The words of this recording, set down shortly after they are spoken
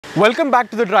Welcome back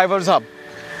to the Driver's Hub.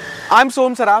 I'm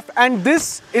Som Saraf and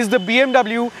this is the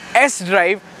BMW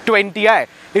SDrive 20i.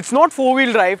 It's not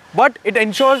four-wheel drive, but it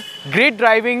ensures great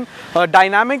driving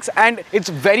dynamics and it's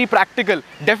very practical.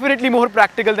 Definitely more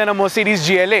practical than a Mercedes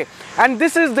GLA. And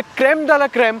this is the creme de la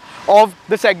creme of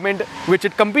the segment which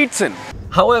it competes in.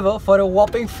 However, for a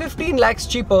whopping 15 lakhs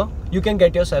cheaper, you can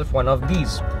get yourself one of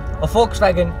these. A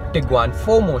Volkswagen Tiguan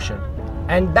 4Motion.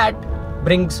 And that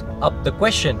brings up the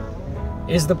question,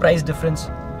 is the price difference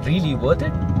really worth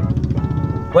it?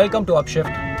 Welcome to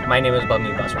Upshift. My name is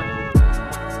Bhavni Baswani.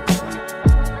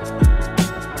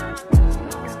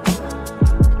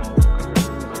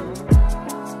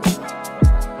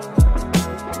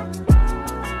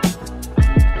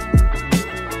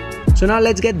 So now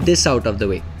let's get this out of the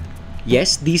way.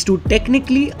 Yes, these two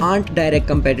technically aren't direct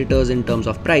competitors in terms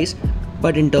of price,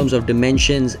 but in terms of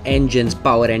dimensions, engines,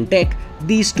 power and tech,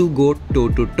 these two go toe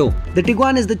to toe. The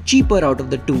Tiguan is the cheaper out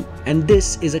of the two, and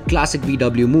this is a classic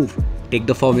VW move. Take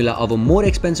the formula of a more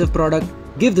expensive product,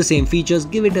 give the same features,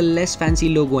 give it a less fancy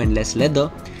logo and less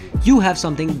leather. You have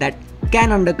something that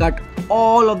can undercut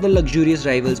all of the luxurious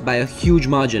rivals by a huge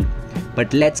margin.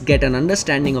 But let's get an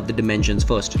understanding of the dimensions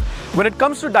first. When it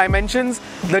comes to dimensions,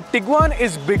 the Tiguan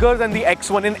is bigger than the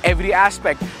X1 in every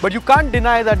aspect. But you can't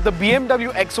deny that the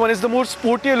BMW X1 is the more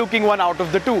sportier looking one out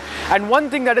of the two. And one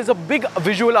thing that is a big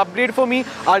visual upgrade for me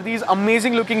are these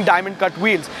amazing looking diamond cut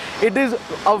wheels. It is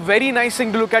a very nice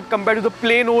thing to look at compared to the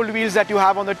plain old wheels that you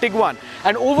have on the Tiguan.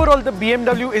 And overall, the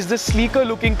BMW is the sleeker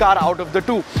looking car out of the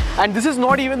two. And this is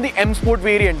not even the M Sport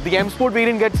variant. The M Sport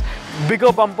variant gets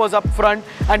bigger bumpers up front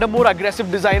and a more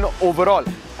aggressive design overall.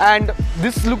 And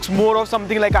this looks more of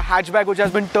something like a hatchback which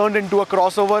has been turned into a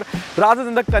crossover rather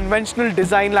than the conventional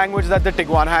design language that the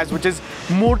Tiguan has, which is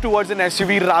more towards an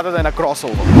SUV rather than a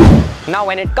crossover. Now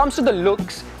when it comes to the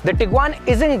looks, the Tiguan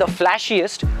isn't the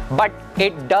flashiest, but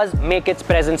it does make its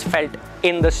presence felt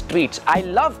in the streets. I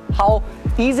love how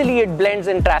easily it blends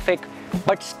in traffic,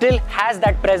 but still has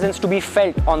that presence to be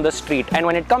felt on the street. And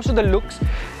when it comes to the looks,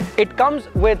 it comes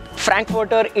with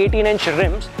Frankfurter 18-inch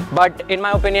rims, but in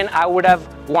my opinion, I would have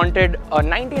wanted a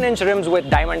 19-inch rims with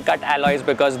diamond cut alloys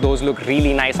because those look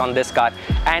really nice on this car.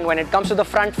 And when it comes to the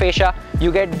front fascia,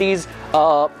 you get these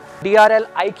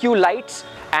DRL IQ lights,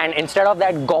 and instead of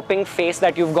that gawping face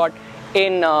that you've got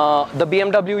in the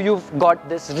BMW, you've got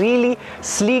this really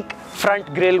sleek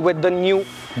front grille with the new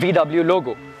VW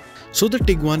logo. So the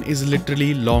Tiguan is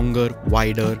literally longer,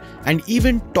 wider and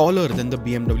even taller than the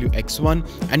BMW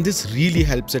X1, and this really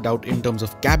helps it out in terms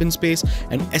of cabin space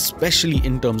and especially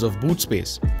in terms of boot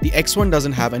space. The X1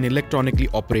 doesn't have an electronically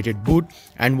operated boot,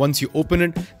 and once you open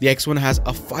it, the X1 has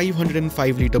a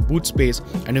 505 litre boot space,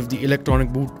 and if the electronic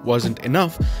boot wasn't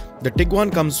enough, the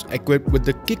Tiguan comes equipped with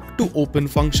the kick to open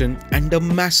function and a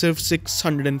massive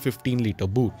 615 litre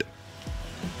boot.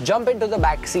 Jump into the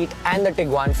back seat and the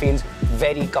Tiguan feels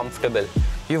very comfortable.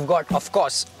 You've got, of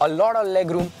course, a lot of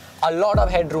legroom, a lot of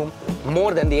headroom,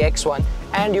 more than the X1,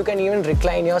 and you can even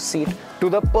recline your seat to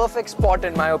the perfect spot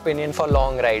in my opinion for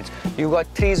long rides. You've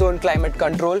got 3-zone climate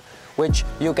control, which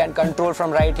you can control from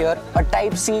right here, a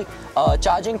Type-C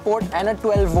charging port and a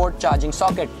 12-volt charging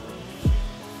socket.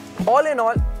 All in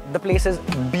all, the place is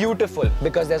beautiful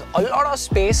because there's a lot of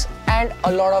space and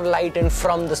a lot of light in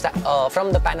from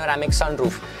the panoramic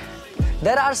sunroof.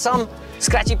 There are some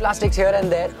scratchy plastics here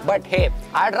and there, but hey,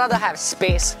 I'd rather have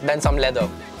space than some leather.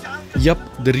 Yup,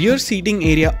 the rear seating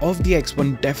area of the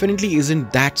X1 definitely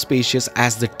isn't that spacious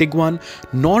as the Tiguan,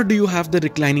 nor do you have the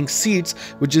reclining seats,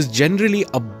 which is generally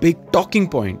a big talking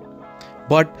point.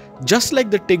 But just like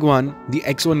the Tiguan, the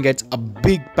X1 gets a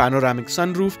big panoramic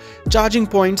sunroof, charging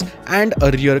points and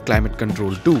a rear climate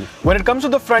control too. When it comes to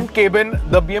the front cabin,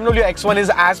 the BMW X1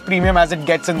 is as premium as it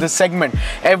gets in this segment.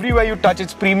 Everywhere you touch,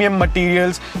 it's premium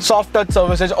materials, soft touch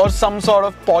surfaces or some sort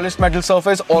of polished metal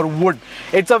surface or wood.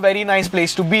 It's a very nice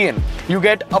place to be in. You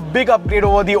get a big upgrade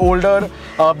over the older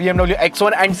BMW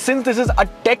X1, and since this is a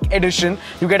tech edition,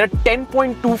 you get a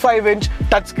 10.25-inch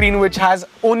touchscreen which has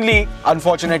only,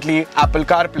 unfortunately, Apple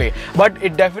CarPlay. But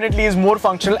it definitely is more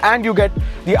functional, and you get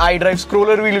the iDrive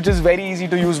scroller wheel which is very easy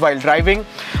to use while driving.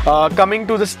 Coming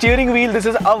to the steering wheel, this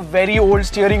is a very old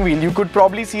steering wheel. You could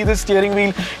probably see this steering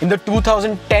wheel in the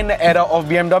 2010 era of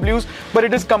BMWs, but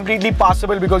it is completely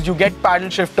passable because you get paddle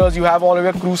shifters, you have all of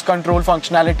your cruise control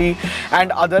functionality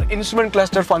and other instrument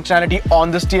cluster functionality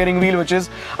on the steering wheel, which is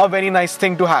a very nice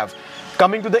thing to have.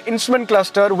 Coming to the instrument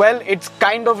cluster, well, it's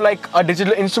kind of like a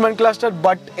digital instrument cluster,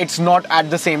 but it's not at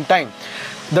the same time.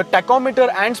 The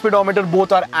tachometer and speedometer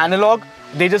both are analog.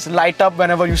 They just light up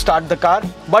whenever you start the car,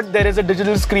 but there is a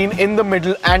digital screen in the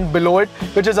middle and below it,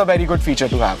 which is a very good feature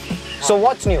to have. So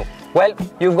what's new? Well,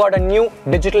 you've got a new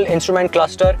digital instrument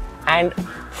cluster and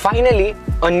finally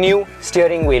a new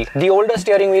steering wheel. The older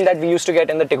steering wheel that we used to get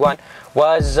in the Tiguan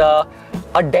was a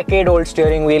decade-old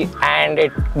steering wheel and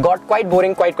it got quite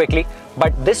boring quite quickly.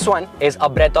 But this one is a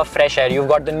breath of fresh air. You've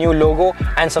got the new logo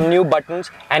and some new buttons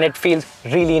and it feels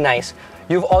really nice.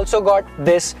 You've also got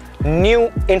this new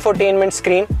infotainment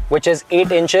screen which is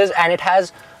 8 inches and it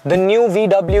has the new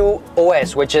VW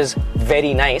OS which is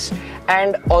very nice,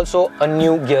 and also a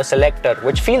new gear selector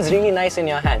which feels really nice in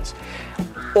your hands.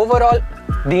 Overall,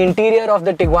 the interior of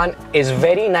the Tiguan is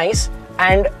very nice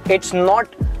and it's not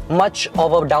much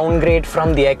of a downgrade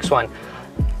from the X1.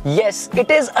 Yes,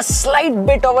 it is a slight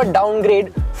bit of a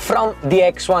downgrade from the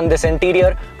X1, this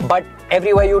interior, but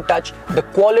everywhere you touch, the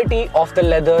quality of the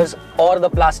leathers or the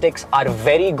plastics are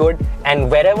very good,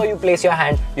 and wherever you place your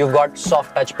hand, you've got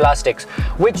soft touch plastics,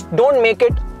 which don't make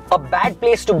it a bad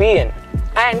place to be in.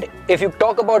 And if you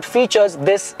talk about features,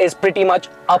 this is pretty much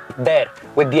up there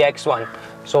with the X1.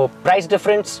 So price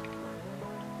difference,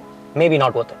 maybe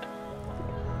not worth it.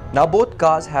 Now both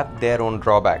cars have their own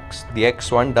drawbacks. The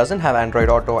X1 doesn't have Android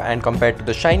Auto and compared to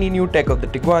the shiny new tech of the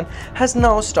Tiguan has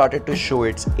now started to show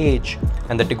its age.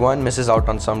 And the Tiguan misses out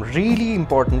on some really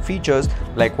important features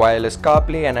like wireless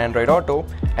CarPlay and Android Auto,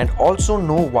 and also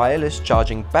no wireless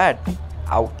charging pad.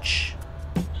 Ouch.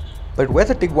 But where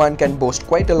the Tiguan can boast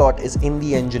quite a lot is in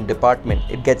the engine department.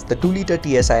 It gets the 2-liter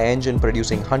TSI engine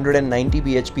producing 190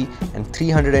 bhp and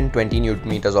 320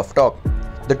 Nm of torque.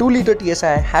 The 2-liter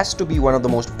TSI has to be one of the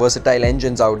most versatile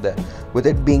engines out there, with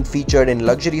it being featured in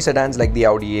luxury sedans like the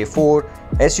Audi A4,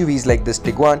 SUVs like this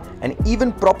Tiguan, and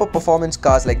even proper performance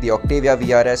cars like the Octavia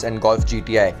VRS and Golf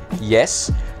GTI.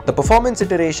 Yes, the performance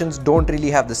iterations don't really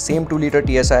have the same 2-liter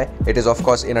TSI. It is of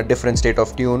course in a different state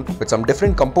of tune with some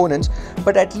different components,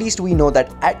 but at least we know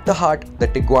that at the heart, the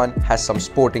Tiguan has some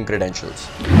sporting credentials.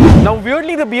 Now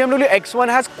weirdly, the BMW X1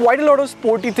 has quite a lot of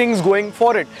sporty things going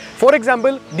for it. For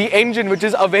example, the engine, which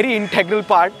is a very integral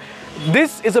part.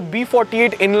 This is a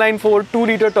B48 inline-4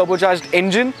 2-liter turbocharged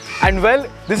engine, and well,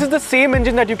 this is the same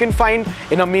engine that you can find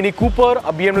in a Mini Cooper,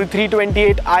 a BMW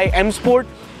 328i M Sport.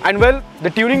 And well,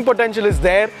 the tuning potential is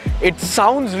there. It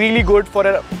sounds really good for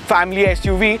a family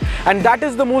SUV, and that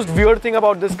is the most weird thing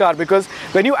about this car, because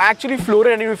when you actually floor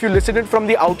it and if you listen it from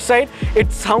the outside,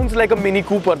 it sounds like a Mini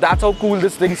Cooper. That's how cool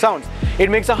this thing sounds. It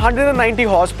makes 190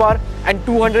 horsepower and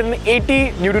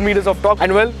 280 Newton meters of torque,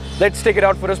 and well, let's take it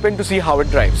out for a spin to see how it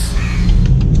drives.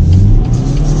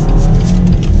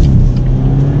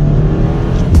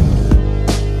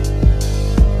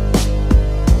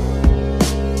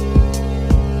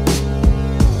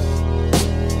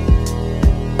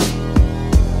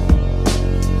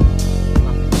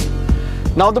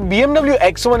 Now the BMW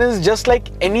X1 is just like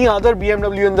any other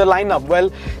BMW in the lineup.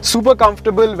 Well, super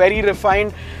comfortable, very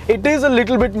refined. It is a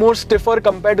little bit more stiffer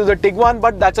compared to the Tiguan,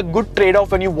 but that's a good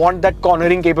trade-off when you want that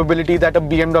cornering capability that a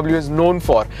BMW is known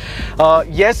for.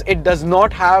 Yes, it does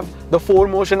not have the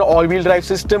 4-motion all-wheel drive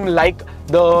system like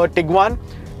the Tiguan.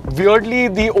 Weirdly,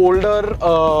 the older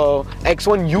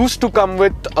X1 used to come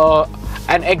with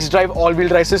an X-Drive all-wheel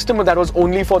drive system, but that was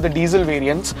only for the diesel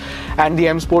variants and the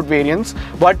M Sport variants.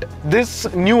 But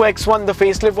this new X1, the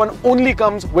facelift one, only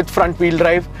comes with front-wheel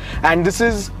drive, and this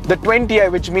is the 20i,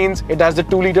 which means it has the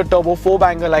 2-liter turbo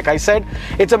 4-banger. Like I said,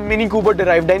 it's a Mini Cooper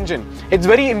derived engine. It's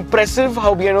very impressive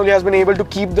how BMW has been able to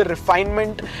keep the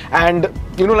refinement and,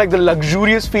 you know, like the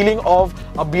luxurious feeling of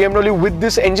a BMW with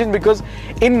this engine, because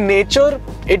in nature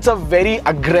it's a very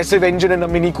aggressive engine in a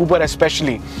Mini Cooper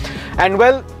especially. And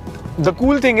well, the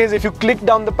cool thing is, if you click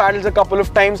down the pedals a couple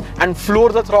of times and floor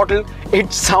the throttle,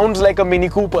 it sounds like a Mini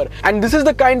Cooper. And this is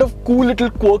the kind of cool little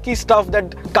quirky stuff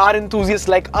that car enthusiasts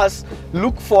like us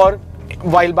look for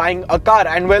while buying a car.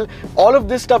 And well, all of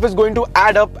this stuff is going to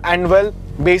add up and well,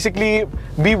 basically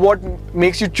be what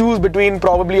makes you choose between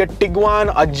probably a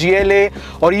Tiguan, a GLA,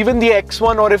 or even the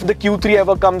X1, or if the Q3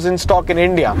 ever comes in stock in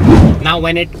India. Now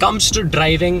when it comes to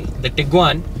driving the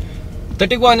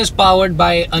Tiguan is powered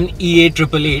by an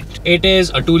EA888. It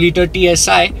is a 2-liter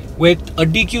TSI with a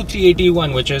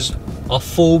DQ381, which is a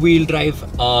 4-wheel drive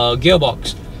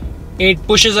gearbox. It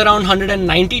pushes around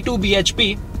 192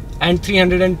 bhp and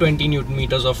 320 Newton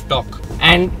meters of torque,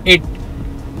 and it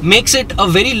makes it a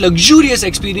very luxurious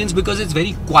experience because it's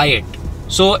very quiet.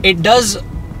 So it does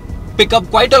pick up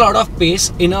quite a lot of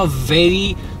pace in a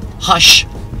very hush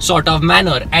sort of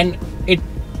manner, and it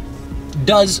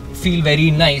does feel very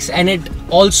nice, and it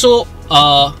also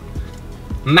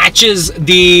matches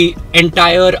the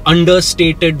entire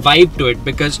understated vibe to it,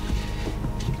 because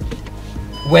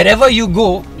wherever you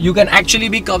go, you can actually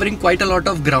be covering quite a lot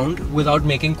of ground without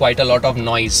making quite a lot of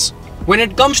noise. when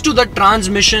it comes to the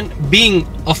transmission being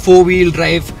a four-wheel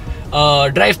drive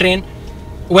drivetrain,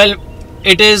 well,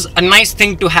 it is a nice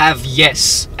thing to have,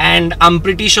 yes, and I'm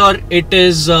pretty sure it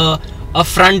is a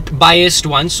front biased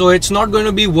one, so it's not going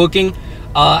to be working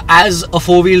as a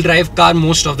four-wheel drive car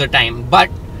most of the time. But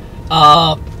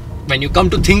when you come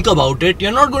to think about it,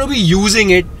 you're not going to be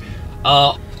using it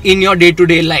in your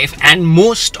day-to-day life, and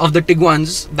most of the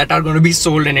Tiguans that are going to be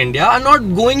sold in India are not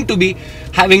going to be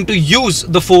having to use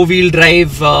the four-wheel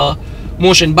drive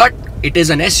motion. But it is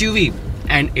an SUV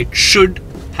and it should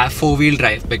have four-wheel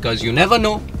drive, because you never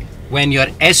know when your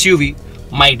SUV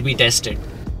might be tested.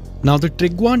 Now the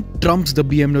Tiguan trumps the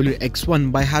BMW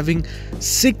X1 by having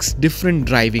 6 different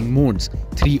driving modes,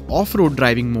 3 off-road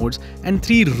driving modes and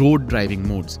 3 road driving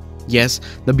modes. Yes,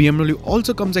 the BMW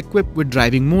also comes equipped with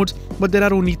driving modes, but there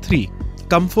are only 3: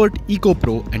 Comfort, Eco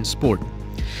Pro and Sport.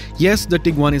 Yes, the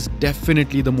Tiguan is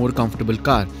definitely the more comfortable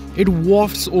car. It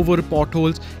wafts over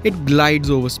potholes, it glides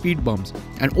over speed bumps,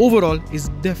 and overall is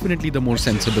definitely the more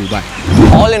sensible buy.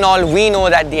 All in all, we know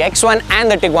that the X1 and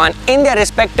the Tiguan in their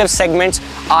respective segments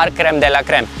are creme de la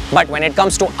creme. But when it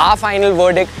comes to our final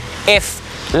verdict,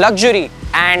 if luxury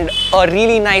and a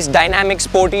really nice dynamic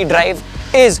sporty drive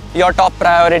is your top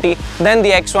priority, then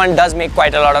the X1 does make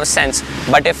quite a lot of sense.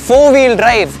 But if four-wheel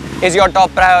drive is your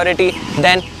top priority,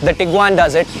 then the Tiguan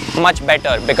does it much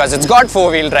better, because it's got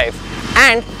four-wheel drive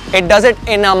and it does it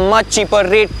in a much cheaper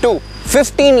rate too.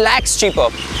 15 lakhs cheaper.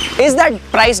 Is that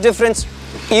price difference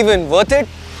even worth it?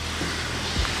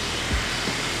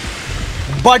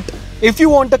 But if you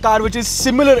want a car which is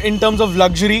similar in terms of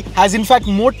luxury, has in fact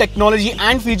more technology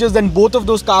and features than both of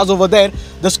those cars over there,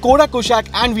 the Skoda Kushaq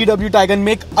and VW Tiguan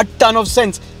make a ton of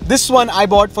sense. This one I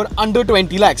bought for under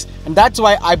 20 lakhs, and that's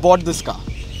why I bought this car.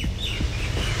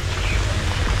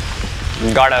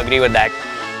 Gotta agree with that.